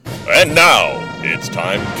And now, it's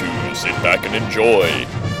time to sit back and enjoy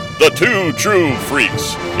the Two True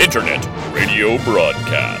Freaks Internet Radio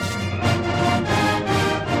Broadcast.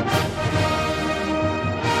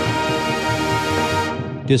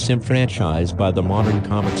 Disenfranchised by the modern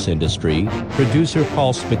comics industry, producer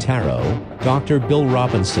Paul Spataro, Dr. Bill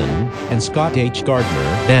Robinson, and Scott H. Gardner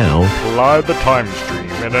now fly the time stream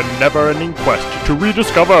in a never-ending quest to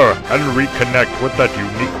rediscover and reconnect with that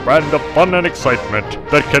unique brand of fun and excitement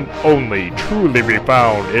that can only truly be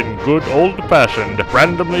found in good old-fashioned,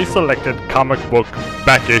 randomly selected comic book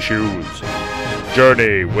back issues.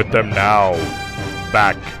 Journey with them now.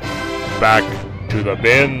 Back to the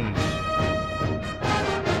bins.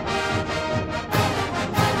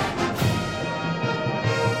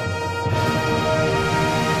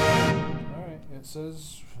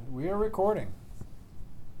 Says we are recording.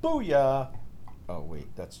 Booyah! Oh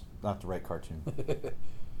wait, that's not the right cartoon.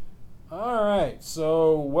 All right,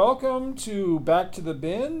 so welcome to Back to the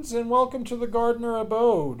Bins and welcome to the Gardner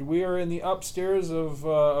Abode. We are in the upstairs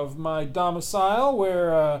of my domicile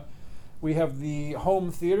where we have the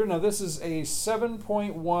home theater. Now this is a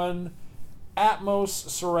 7.1 Atmos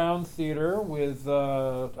surround theater with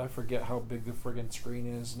I forget how big the friggin' screen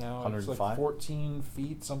is now. 105? It's like 14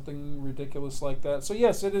 feet, something ridiculous like that. So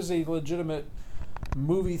yes, it is a legitimate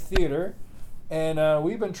movie theater, and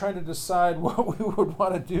we've been trying to decide what we would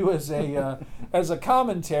want to do as a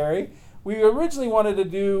commentary. We originally wanted to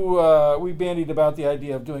do. We bandied about the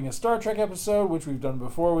idea of doing a Star Trek episode, which we've done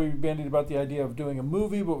before. We bandied about the idea of doing a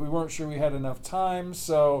movie, but we weren't sure we had enough time,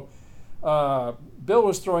 so. Bill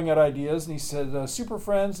was throwing out ideas, and he said, Super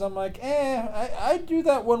Friends. And I'm like, I'd do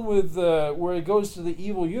that one with where it goes to the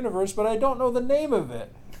evil universe, but I don't know the name of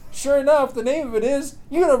it. Sure enough, the name of it is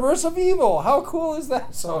Universe of Evil. How cool is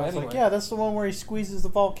that? So It's anyway. like, yeah, that's the one where he squeezes the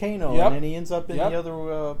volcano, Yep. and then he ends up in Yep. the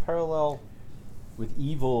other parallel with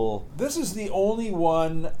evil. This is the only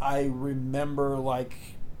one I remember, like,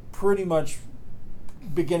 pretty much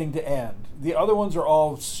beginning to end. The other ones are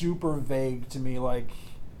all super vague to me, like...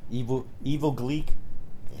 Evil Gleek.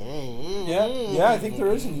 Yeah, I think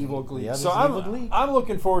there is an Evil Gleek. Yeah, So there's an Evil Gleek. I'm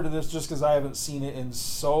looking forward to this just because I haven't seen it in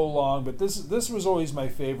so long. But this was always my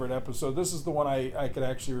favorite episode. This is the one I could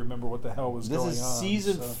actually remember what the hell was going on. This is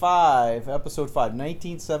season so. 5, episode 5,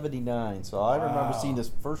 1979. So I remember seeing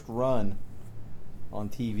this first run on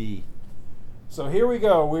TV. So here we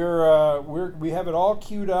go. We have it all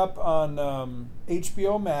queued up on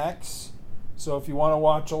HBO Max. So if you want to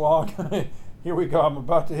watch along. Here we go. I'm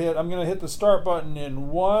going to hit the start button in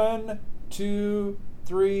 1, 2,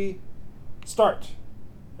 3, start.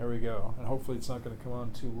 There we go. And hopefully it's not going to come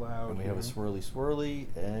on too loud. And we have a swirly,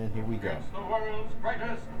 and here we go. The world's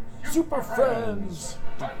greatest Super Friends.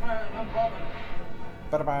 Batman and Robin.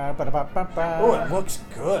 Oh, it looks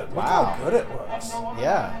good. Look Wow. how good it looks.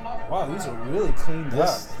 Yeah. Wow, these are really cleaned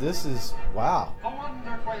up. This is, wow. The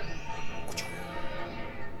Wonder Twins.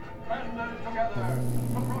 Banded together to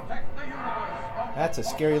protect the universe. That's a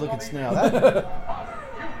scary looking snail.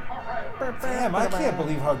 Damn, I can't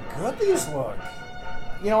believe how good these look.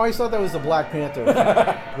 You know, I always thought that was the Black Panther,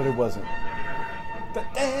 but it wasn't.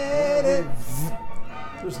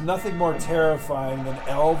 There's nothing more terrifying than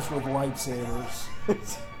elves with lightsabers.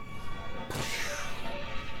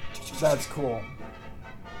 That's cool.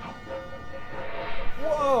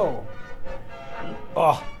 Whoa!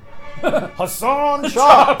 Oh, Hassan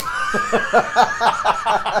Shah!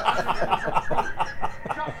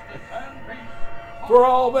 For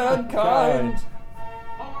all mankind!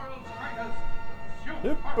 The world's greatest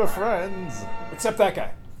Super Friends. Except that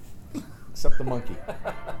guy. Except the monkey.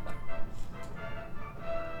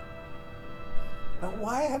 Now,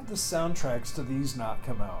 why have the soundtracks to these not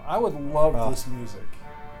come out? I would love this music.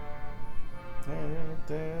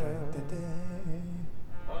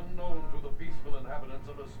 unknown to the peaceful inhabitants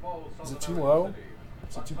of a small Is it southern too low? city.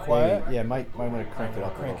 Is it too quiet? Yeah, might want to crank it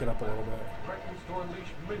up. Crank it up a little bit. Threatens to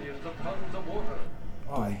unleash millions of tons of water.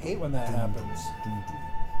 Oh, I hate when that happens.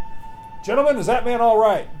 Gentlemen, is that man all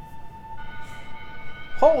right?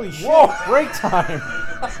 Holy shit! Whoa. Break time.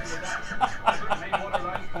 Main water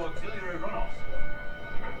lines for auxiliary runoffs.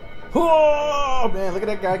 Oh man, look at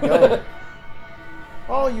that guy go.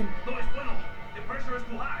 Oh, you. No es bueno. The pressure is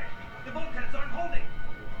too high. The bulkheads aren't holding.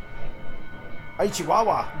 Hey,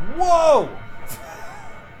 Chihuahua. Whoa!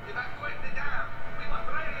 Evacuate the dam. We must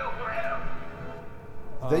radio for help.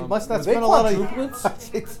 They must not were they spend a lot of.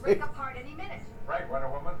 quadruplets? Break apart any minute. Right, Wonder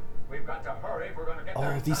Woman. We've got to hurry if we're going to get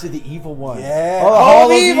there. Oh, these are the evil ones. Yeah. Oh, All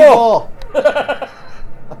all evil!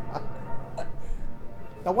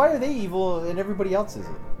 Now, why are they evil and everybody else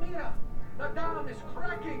isn't? Mira, the dam is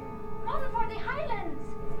cracking. Over for the Highlands.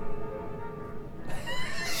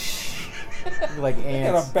 Like Got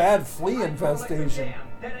ants. a bad flea infestation.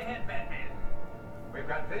 Dead ahead, Batman. We've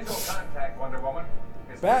got visual contact, Wonder Woman.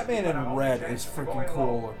 Batman in red is freaking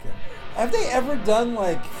cool looking. Have they ever done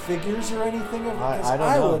like figures or anything of it? 'Cause I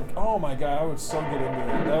don't know. would. Oh my god, I would so get into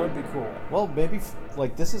that. That would be cool. Well, maybe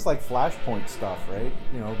like this is like Flashpoint stuff, right?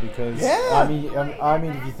 You know, because Yeah. I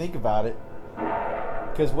mean, if you think about it,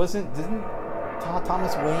 because didn't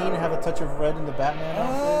Thomas Wayne have a touch of red in the Batman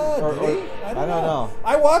outfit? Did he? I don't know.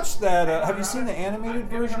 I watched that. Have you seen the animated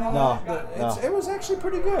version of No, that? It was actually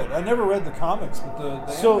pretty good. I never read the comics, but the animated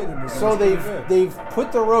version So was pretty good. they've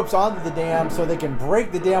put the ropes onto the dam so they can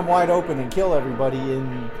break the dam wide open and kill everybody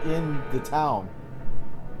in the town.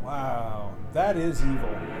 Wow, that is evil.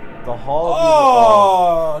 The Hall of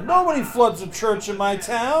Oh, nobody floods a church in my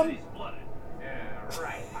town. Yeah,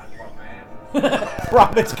 right, Aquaman.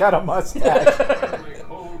 Robin's got a mustache. With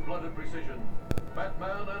cold-blooded precision,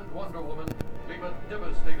 Batman and Wonder Woman leave a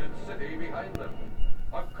devastated city behind them.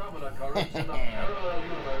 A common occurrence in a parallel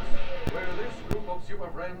universe where this group of super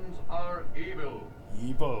friends are evil.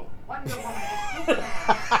 Evil. Wonder Woman is Superman.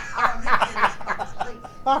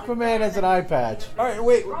 Aquaman has an eye patch. All right,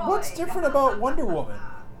 wait. What's different about Wonder Woman?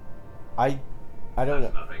 I don't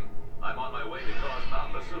know. Nothing. I'm on my way to cause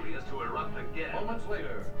Mount Vesuvius to erupt again. Moments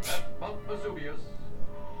later, at Mount Vesuvius,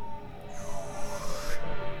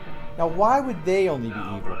 Now, why would they only be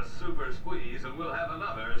Now evil? for a super squeeze, and we'll have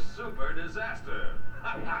another super disaster.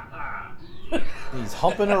 Ha ha ha! He's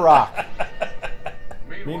humping a rock.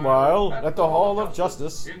 meanwhile, Meanwhile, at the Hall of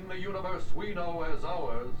Justice. in the universe we know as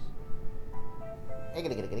ours,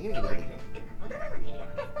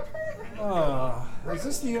 Is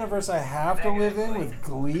this the universe I have to live in with Your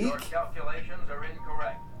Gleek? calculations are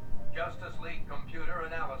incorrect. Justice League computer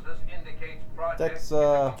analysis indicates project That's, is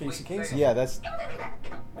a complete Casey Kasem. failure. Yeah, that's.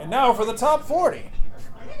 And now for the top 40.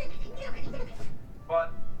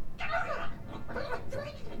 But,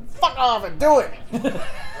 Fuck off and do it!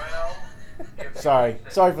 well, if Sorry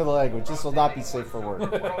for the language. This will not be safe for work.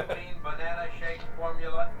 Protein banana shake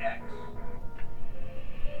formula X.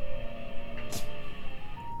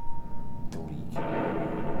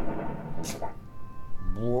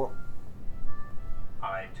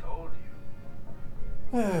 I told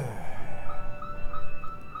you.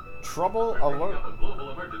 Trouble Bringing alert. up a global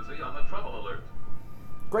emergency on the trouble alert.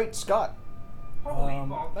 Great Scott.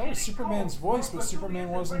 That was Superman's voice, but Superman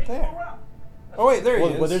wasn't there. Oh wait, there he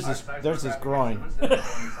is. Well, there's his groin. There's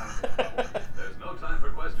no time for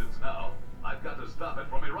questions now. I've got to stop it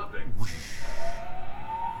from erupting.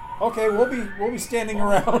 Okay, we'll be standing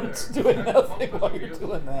around doing nothing while you're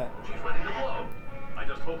doing that. She's ready to blow. I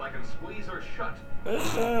just hope I can squeeze her shut.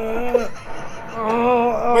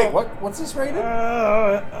 Wait, what's this rated?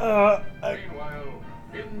 meanwhile,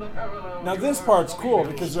 in the parallel Now this universe part's of cool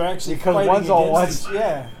evil, because they're actually Because fighting one's all against one. each-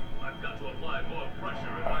 Yeah. I've got to apply more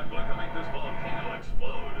pressure if I'm going to make this volcano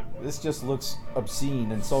explode. This just looks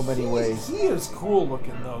obscene in so many ways. He is cool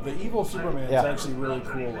looking though. The evil Superman is Yeah. actually really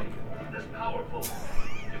cool looking. This powerful.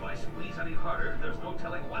 If I squeeze any harder, there's no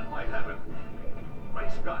telling what might happen.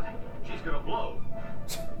 Right, Scott? She's gonna blow.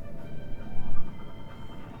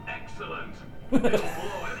 Excellent. It'll blow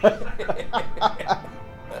any second.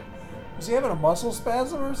 Is he having a muscle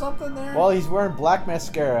spasm or something there? Well, he's wearing black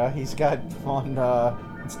mascara. He's got on,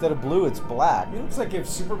 instead of blue, it's black. He looks like if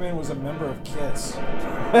Superman was a member of Kiss.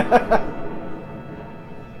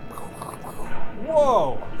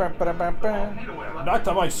 Whoa! Knocked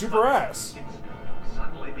on my super ass. It's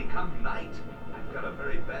suddenly become night. I've got a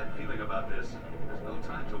very bad feeling about this. There's no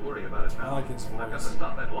time to worry about it now. I like his I've got to voice.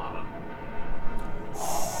 stop that lava.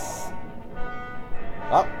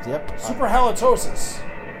 Oh, yep. Super halitosis.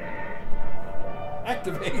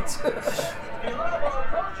 Activate. The lava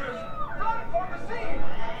approaches. Run for the scene.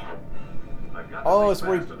 I've got to Oh, make it's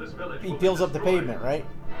where fast or this village he will be peels up the destroyed. pavement, right?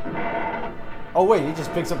 Oh, wait, he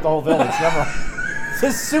just picks up the whole village. Never mind.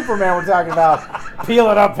 This is Superman we're talking about.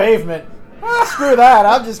 Peeling up pavement. Screw that.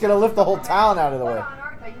 I'm just going to lift the whole town out of the What way. on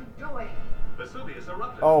earth are you doing? Vesuvius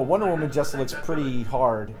erupted. Oh, Wonder Woman just looks pretty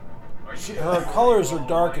hard. Her colors are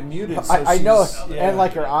dark and muted. So I know, she's- yeah. and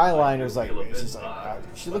like her eyeliner's like, she's like,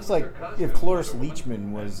 she looks like if Cloris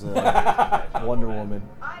Leachman was Wonder Woman.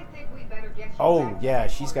 I think we better get you Oh back. yeah,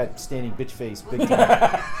 she's got standing bitch face, big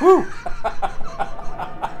time. Woo!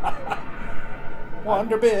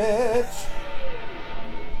 Wonder Bitch.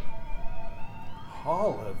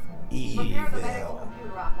 Hall of Prepare the medical Evil.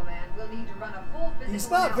 computer, Aquaman. We'll need to run a full physical He's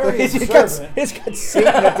not analysis. very it's got, observant. it's got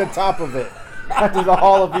Satan at the top of it, after the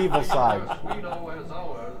Hall of Evil side. we know as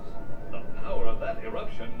ours, The power of that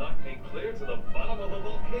eruption knocked me clear to the bottom of the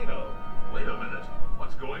volcano. Wait a minute.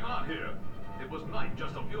 What's going on here? It was night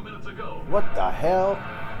just a few minutes ago. What the hell?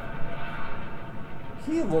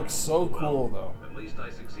 He looks so cool, though. At least I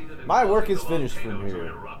succeeded in My work causing is the finished volcano from to here.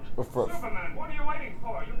 erupt. Superman, what are you waiting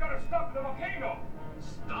for? You've got to stop the volcano.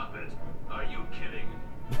 Stop it. Are you kidding?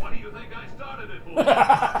 What do you think I started it for?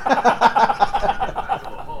 Back to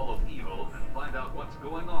the Hall of Evil and find out what's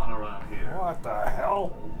going on around here. What the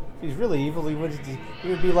hell? If he's really evil, he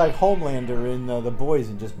would be like Homelander in The Boys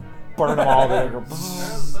and just burn them all there.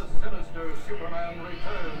 As the sinister Superman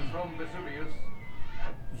returns from Vesuvius,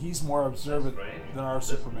 He's more observant than our This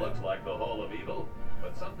Superman. looks like the Hall of Evil,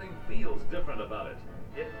 but something feels different about it.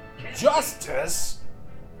 It can't Justice?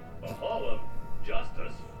 be the Hall of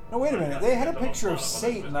Justice. No, wait a minute. They had a picture of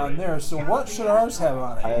Satan on there, so what should ours have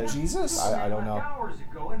on it? Jesus? I don't know. Hours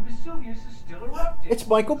ago, and Vesuvius is still erupting. It's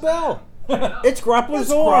Michael Bell. It's Groppler It's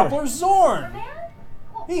Zorn. Groppler Zorn.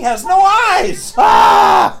 He has no eyes.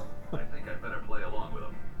 Ah! I think I'd better play along with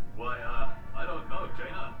him. Why, I don't know,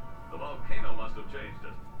 Jaina. The volcano must have changed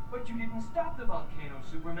it. But you didn't stop the volcano,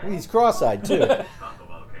 Superman. He's cross-eyed too. Not the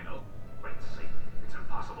volcano. Great Satan. It's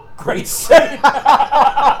impossible. Great Satan. Good.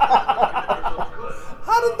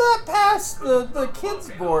 How did that pass the kids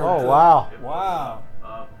board? Oh wow. Wow.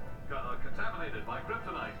 Contaminated by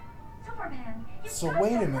kryptonite. Superman, you've So got wait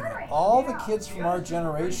to a minute. hurry. All the kids from our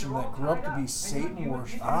generation that grew up to be Satan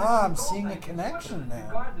worship. I'm seeing a connection now.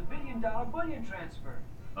 Guard the $1 billion bullion transfer.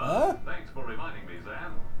 Huh? Thanks for reminding me,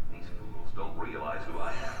 Zan. These fools don't realize who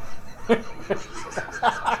I am. I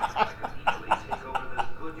can easily take over this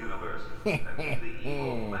good universe and be the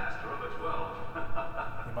evil master of the 12.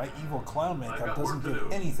 My evil clown I've makeup got doesn't work to give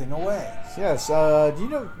do. anything away. Yes. Do you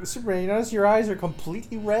know, Superman? You notice your eyes are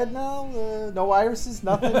completely red now. No irises,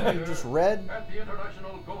 nothing. You're just red. at the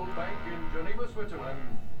International Gold Bank in Geneva, Switzerland.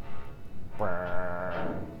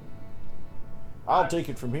 I'll take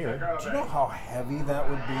it from here. Do you know how heavy that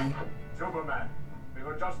would be? Superman, we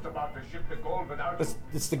were just about to ship the gold without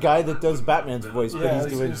It's the guy that does Batman's voice, but Yeah, I he's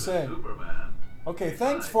was doing. gonna say. Superman. Okay,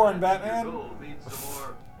 thanks, Foreign Batman. Gold needs some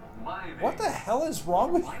more mining. What the hell is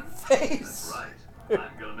wrong with your face? Right.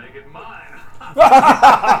 I'm gonna make it mine.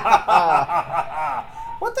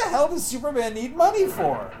 What the hell does Superman need money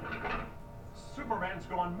for? Superman's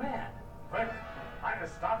gone mad. Quick, I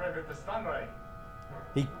just stop him with the stun ray.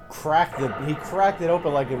 He cracked it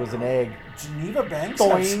open like it was an egg, Geneva Banks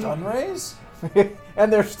have Boing. stun rays?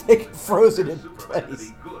 and they're staying frozen in Superman to place.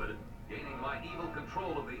 be good, gaining my evil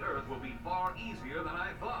control of the Earth will be far easier than I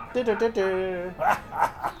thought. Du-du-du-du.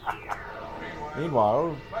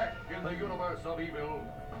 Meanwhile, Back in the universe of evil.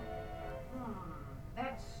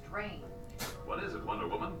 That's strange. What is it, Wonder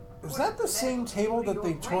Woman? Is that the same table that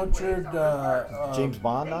they tortured James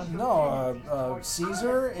Bond on? No,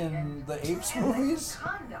 Caesar in the Apes movies?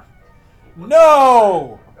 Conduct.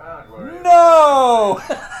 No! Don't worry. No!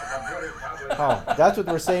 Oh, that's what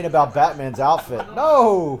we're saying about Batman's outfit.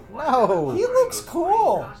 No, no. He looks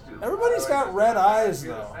cool. Everybody's got red eyes The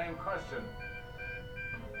though. same question.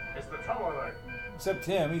 It's the trouble alert. Except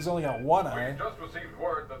him, he's only got one eye. We've just received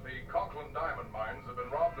word that the Conklin diamond mines have been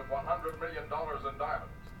robbed of $100 million in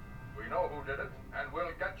diamonds. We know who did it, and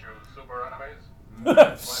we'll get you, super enemies.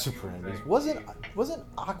 Super enemies. Wasn't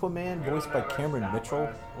Aquaman voiced by Cameron Mitchell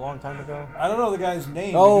a long time ago? I don't know the guy's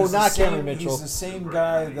name. Oh, He's the not same- Cameron Mitchell. He's the same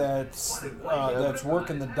guy that's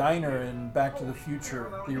working the diner in Back to the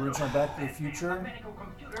Future, the original Back to the Future.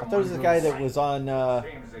 I thought it was the guy that was on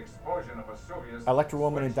Seems the explosion of Vesuvius. Electra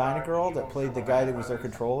Woman and Dinah Girl that played the guy that was their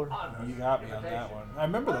controller. You got me on that one. I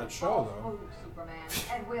remember that show though. Move, Superman,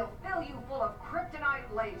 and we'll fill you full of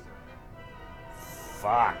kryptonite laser.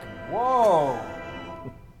 Fuck. Whoa.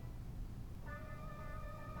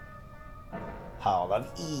 Hall of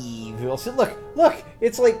Evil. So look,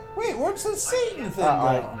 it's like Wait, where's the Satan thing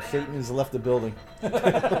go? Satan has left the building. I've got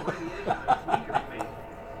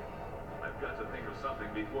to think of something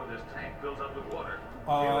before this tank fills up with water.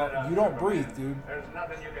 You don't breathe, dude. There's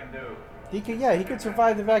nothing you can do. He could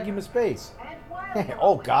survive the vacuum of space. And while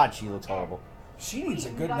Oh God, she looks horrible. She needs a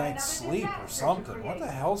good night's sleep or something. What the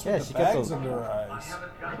hell's Yeah, with she the got bags those- under her I eyes?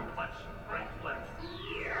 haven't got much strength left.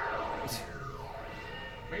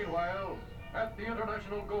 Meanwhile, at the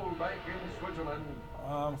International Gold Bank in Switzerland,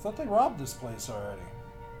 I thought they robbed this place already.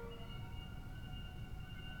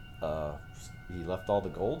 He left all the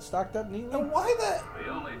gold stocked up neatly. And why The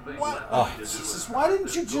only thing What? left Oh, for me to do Jesus, is why didn't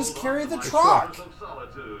this you just gold carry off the my truck? shores of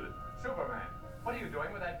solitude. Superman, what are you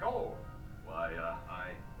doing with that gold? Why,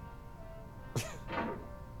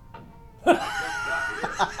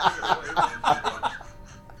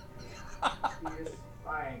 He is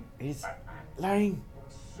lying. He's lying.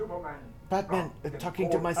 Superman. Batman, talking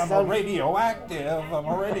to I'm myself. a radioactive. I'm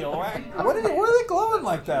a radioactive. What are they glowing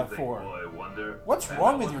like that for? boy, wonder. What's And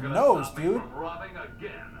wrong no with one's your gonna nose, stop me dude? from robbing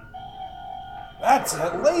again. That's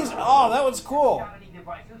it. Laser. Oh, that was cool. Got any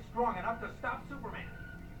devices strong enough to stop Superman?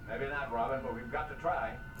 Maybe not, Robin, but we've got to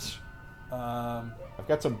try. I've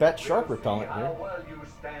got some Bat Shark repellent How here. well you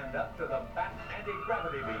stand up to the Bat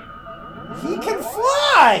anti-gravity beam. He can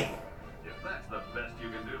fly. If that's the best you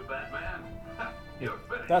can do, Batman, you're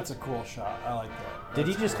finished. That's a cool shot. I like that. Did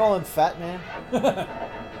he just call him Fat Man?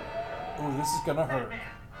 Ooh, this is gonna hurt.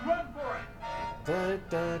 Run for it! Da,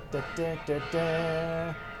 da, da, da, da,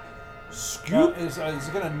 da. Scoop. Is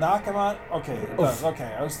it gonna knock him out? Okay, it does.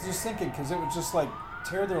 Okay, I was just thinking because it would just like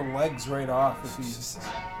tear their legs right off if he's.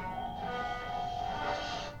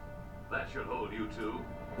 That should hold you two.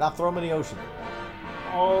 Now throw him in the ocean.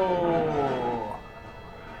 Oh.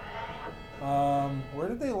 Where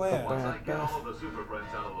did they land? Once I get all of the Super Friends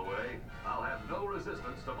out of the way, I'll have no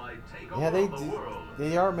resistance to my takeover Yeah, of the world.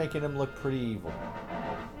 they are making him look pretty evil.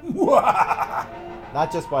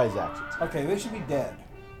 Not just by his actions. Okay, they should be dead.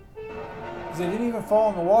 'Cause they didn't even fall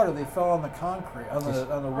in the water; they fell on the concrete, on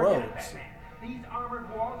the roads. Batman. These armored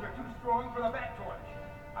walls are too strong for the Bat-Torch.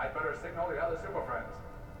 I'd better signal the other Super Friends.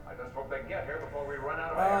 I just hope they get here before we run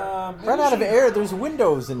out of air. Run out of air, there's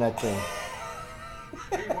windows in that thing.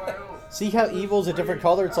 Meanwhile, See how evil's a different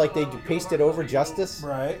color? It's like they pasted over justice.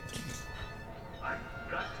 Right. I've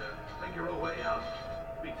got to figure a way out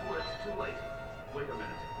before it's too late. Wait a minute.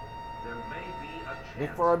 There may be a chance.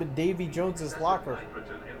 Before I'm in Davy Jones's Excessive locker.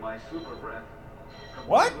 nitrogen in my super breath, combined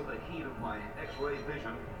What? with the heat of my X-ray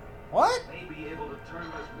vision, What? may be able to turn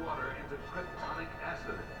this water into kryptonic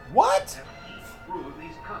acid What? and heat through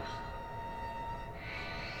these cups.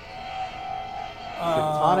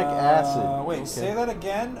 Kryptonic acid. Wait, Okay. say that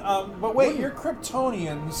again. But wait, you're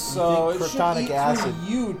Kryptonians, so think it should kryptonic eat acid- through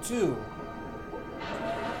you too.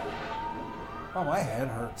 Oh, my head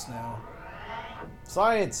hurts now.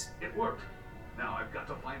 Science. It worked. Now I've got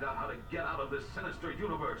to find out how to get out of this sinister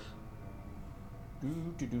universe.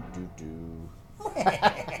 Do, do, do, do, do.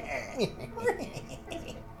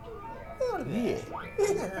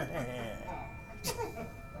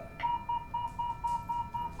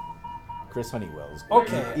 Chris Honeywell's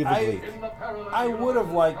Okay, Evil Gleek. In the parallel I would have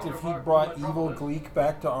universe, liked if he counterpart brought from evil Metropolis. Gleek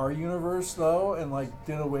back to our universe, though, and like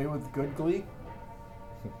did away with good Gleek.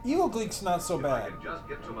 Evil Gleek's not so I bad. can just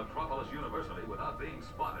get to Metropolis University without being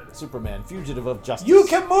spotted. Superman, fugitive of justice. You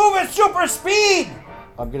can move at super speed!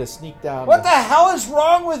 I'm gonna sneak down. What the hell is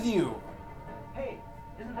wrong with you? Hey,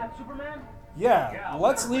 isn't that Superman? Yeah,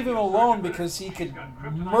 let's leave him alone because he could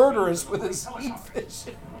murder us with his heat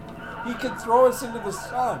vision. He could throw us into the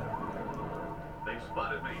sun. They've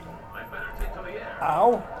spotted me. I better take to the air.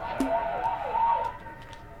 Ow.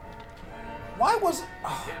 Why was it...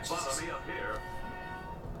 Oh, Can't bother me up here.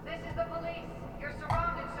 This is the police. You're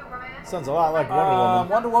surrounded, Superman. Sounds a lot like Wonder Woman.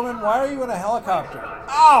 Wonder Woman, why are you in a helicopter?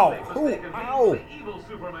 Ow! They've mistaken me ow. for the evil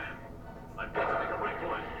Superman. I've got to make a break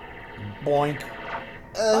for it. Boink.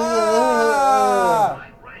 Ah!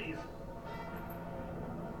 My rays.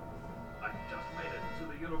 I just made it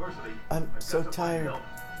to the university. I'm I've got so to find tired. help.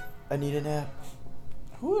 I need a nap.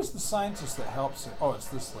 Who is the scientist that helps him? Oh, it's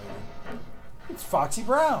this lady. It's Foxy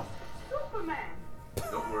Brown. Superman!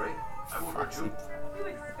 Don't worry. I won't hurt you. You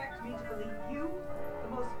expect me to believe you, the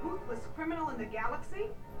most ruthless criminal in the galaxy?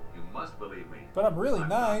 You must believe me. But I'm really I'm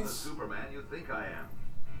not the nice. Superman you think I am.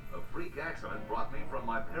 A freak accident brought me from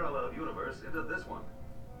my parallel universe into this one.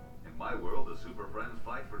 In my world, the Super Friends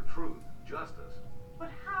fight for truth, justice.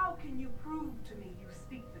 But how can you prove to me you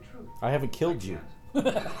speak the truth? I haven't killed you. You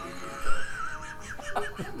never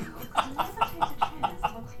take a chance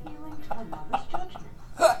of appealing to another's judgment.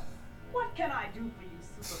 What can I do for you,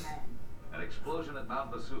 Superman? An explosion at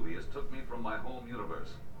Mount Vesuvius took me from my home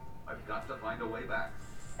universe. I've got to find a way back.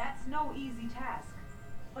 That's no easy task.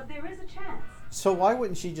 But there is a chance. So why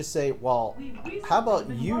wouldn't she just say, well, We've recently how about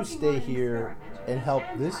been you working stay on an here experiment and help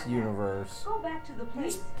and this find out. universe? Go back to the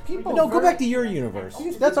place. People No, go very- back to your universe.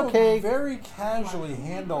 These That's people okay. very casually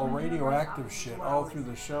handle radioactive shit all through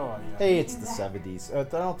the show, I guess. Hey, it's the 70s. I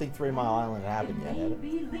don't think 3 Mile Island happened yet, May had it?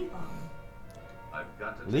 be lethal. I've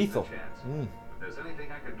got to take Lethal. the chance. Mm. If there's anything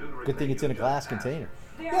I can do to Good thing repay it's in a you, glass just ask. container.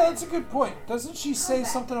 Yeah, that's a good point. Doesn't she say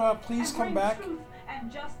something about please And come bring back? Truth and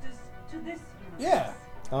justice to this universe. Yeah.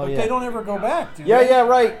 Oh, But yeah. they don't ever go back, do Yeah, they? yeah,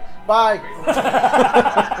 right. Bye.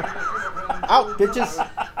 Out, bitches.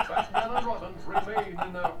 Batman and Robin remain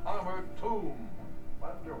in their armored tomb.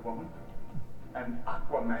 Wonder Woman and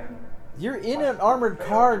Aquaman. You're in an armored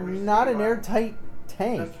car, not an airtight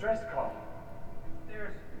tank. Stress call.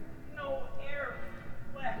 There's no air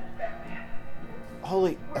left, Batman.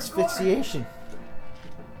 Holy asphyxiation.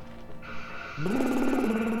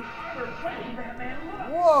 Armor plate, Batman,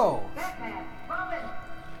 look. Whoa. Batman, Robin.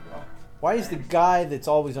 Why is the guy that's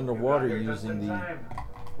always underwater using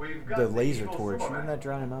the laser torch? Wouldn't that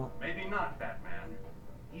drown him out? Maybe not, Batman.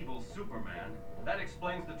 Evil Superman. That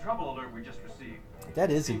explains the trouble alert we just received. That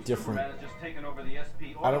is a different. Superman has just taken over the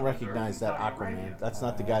SP oil I don't reserves recognize in that Saudi Aquaman. Arabia. That's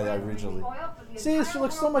not the guy that I originally. See, she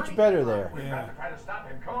looks so much better there. Yeah. Try to stop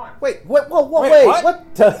him. Come on. Wait, what? Whoa, Wait, wait,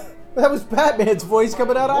 what? That was Batman's voice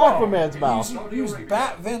coming out of Aquaman's mouth. Use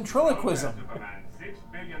bat ventriloquism. Superman, 6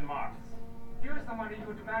 billion marks. Here's the money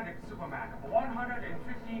you demanded, Superman.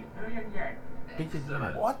 150 billion yen.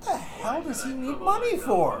 What the hell does he need money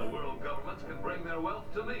for? World governments can bring their wealth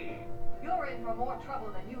to me. You're in for more trouble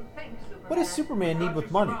than you think, Superman. What does Superman need with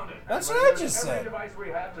money? That's what I just Every said. device we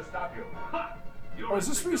have to stop you. Or is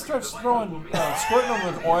this where he starts throwing, squirting them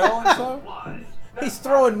with oil and stuff? He's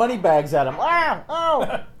throwing money bags at him. Ah! Oh!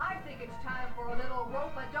 I think it's time for a little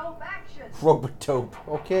rope-a-dope action. Robotope.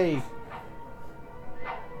 Okay.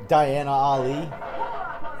 Diana Ali.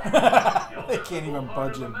 They can't even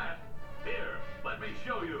budge him. Here, let me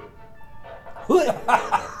show you. Blech.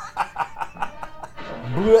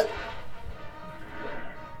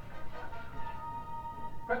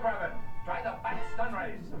 Quick, Robin. Try the back stun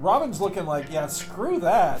raise. Robin's looking like, yeah, screw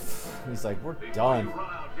that. He's like, we're Before you done. run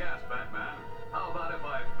out of gas, Batman, how about if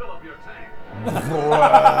I fill up your tank?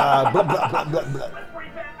 Blah, blah, blah, blah, blah. Let's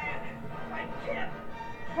bring Batman in. I can't.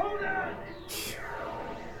 Hold on.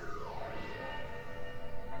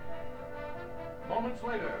 Moments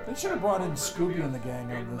later. They should have brought in Scooby and the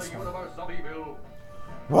gang on in this the one. universe of evil.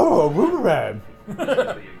 Whoa, Rubberman.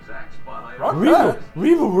 The exact spot I Rock Reba, that.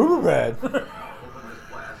 Reba, Rubberman. open this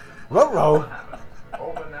flask. Ruh-roh.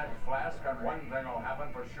 Open that flask and one thing will happen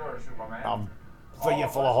for sure, Superman. Fill you All of full of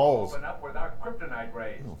us will holes. Open up with our kryptonite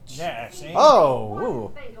rays. Yeah, see? Oh, One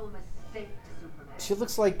ooh. fatal mistake, Superman. She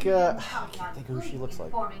looks like, I can't think of who she looks like.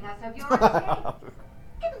 Informing us of your escape.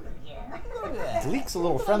 Gleek's a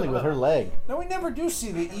little friendly with her leg. No, we never do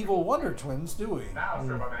see the evil Wonder Twins, do we? Now,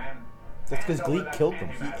 Superman. That's because hand over Gleek that killed them.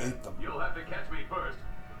 antimatter. Ate them. You'll have to catch me first.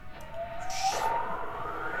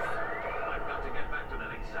 I've got to get back to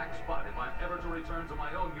that exact spot if I'm ever to return to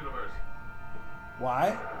my own universe.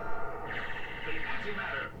 Why?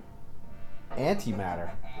 The antimatter. Antimatter.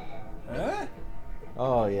 Eh?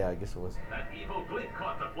 Oh, yeah, I guess it was. That evil Gleek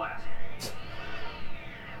caught the flask.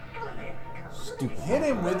 Stupid. Hit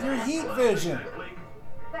him with your heat vision. Gleek.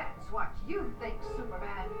 That's what you think,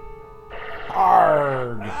 Superman.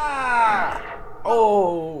 Arrgh. Ah!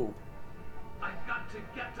 Oh. I've got to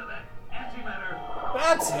get to that antimatter.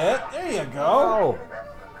 That's it. There you go. Oh.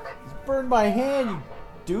 He's burned my hand, you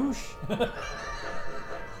douche.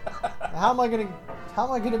 How am I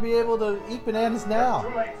gonna be able to eat bananas Too now?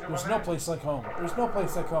 late, There's Superman. no place like home. There's no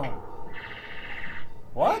place like home.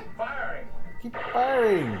 What? Firing. Keep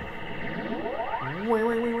firing. Wait,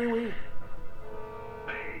 wait, wait, wait, wait.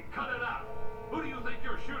 Hey, cut it out. Who do you think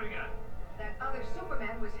you're shooting at? That other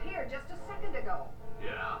Superman was here just a second ago.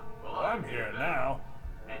 Yeah? Well, I'm here now.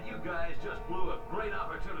 And you guys just blew a great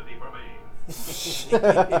opportunity for me.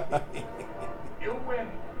 You win,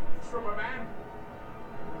 Superman.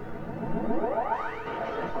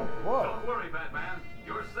 Whoa. Don't worry, Batman.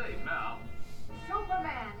 You're safe now.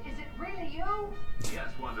 Superman, is it really you? Yes,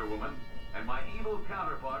 Wonder Woman. And my evil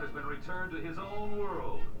counterpart has been returned to his own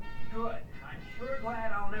world. Good. I'm sure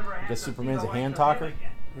glad I'll never have Guess to Superman's see a the hand likes of talker? him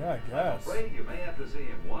again. Yeah, I guess. Afraid you may have to see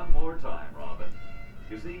him one more time, Robin.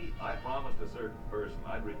 You see, I promised a certain person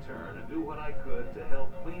I'd return and do what I could to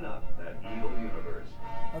help clean up that evil universe.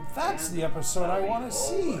 Now that's And the episode I I'll want need to all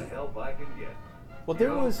see. the help I can get. Well, there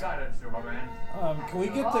You was. got it, Superman. Can we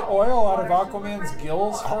get the oil out of Aquaman's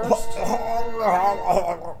gills first?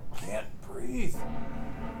 Can't breathe.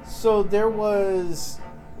 So there was.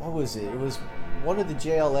 What was it? It was one of the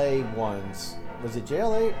JLA ones. Was it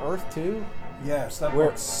JLA Earth 2? Yes, that Where-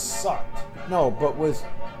 book sucked. No, but was.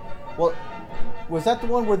 Well, was that the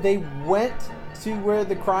one where they went to where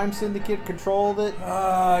the crime syndicate controlled it?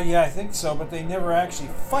 Yeah, I think so, but they never actually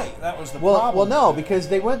fight. That was the Well, problem. no, because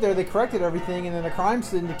they went there, they corrected everything, and then the crime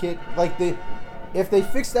syndicate, like if they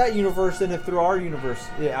fixed that universe, then it threw our universe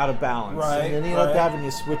out of balance, Right, and then they ended up right. having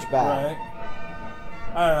to switch back. Right.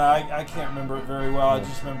 I don't know. I can't remember it very well. I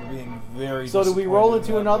just remember being very. So do we roll disappointed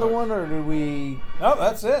into in that another book. one, or do we? No,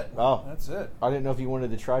 that's it. Oh, That's it. I didn't know if you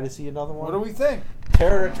wanted to try to see another one. What do we think?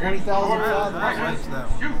 Terror at 20,000 I fathoms. like that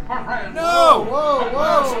one. Super friends. No! Whoa,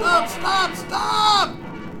 whoa! Stop!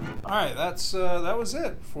 All right, that was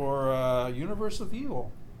it for Universe of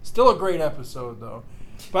Evil. Still a great episode, though.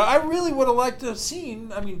 But I really would have liked to have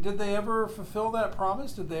seen. I mean, did they ever fulfill that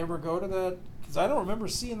promise? Did they ever go to that? Because I don't remember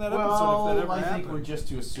seeing that episode. If that ever I happened. think we're just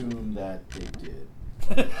to assume that they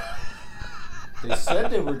did. They said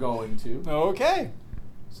they were going to. Okay.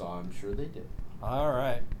 So I'm sure they did. All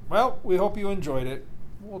right. Well, we hope you enjoyed it.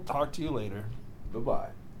 We'll talk to you later. Bye-bye.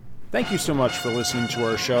 Thank you so much for listening to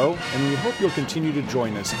our show, and we hope you'll continue to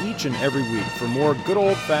join us each and every week for more good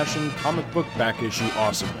old-fashioned comic book back issue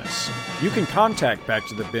awesomeness. You can contact Back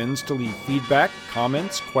to the Bins to leave feedback,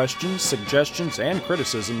 comments, questions, suggestions, and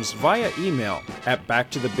criticisms via email at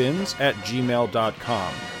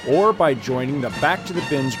backtothebins@gmail.com or by joining the Back to the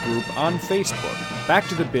Bins group on Facebook. Back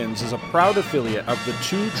to the Bins is a proud affiliate of the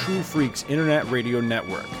Two True Freaks Internet Radio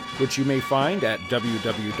Network, which you may find at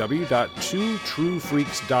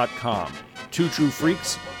www.twotruefreaks.com. Two True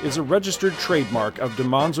Freaks is a registered trademark of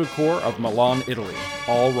DiManzo Corps of Milan, Italy.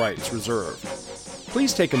 All rights reserved.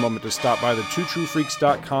 Please take a moment to stop by the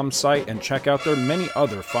twotruefreaks.com site and check out their many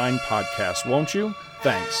other fine podcasts, won't you?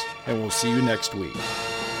 Thanks, and we'll see you next week.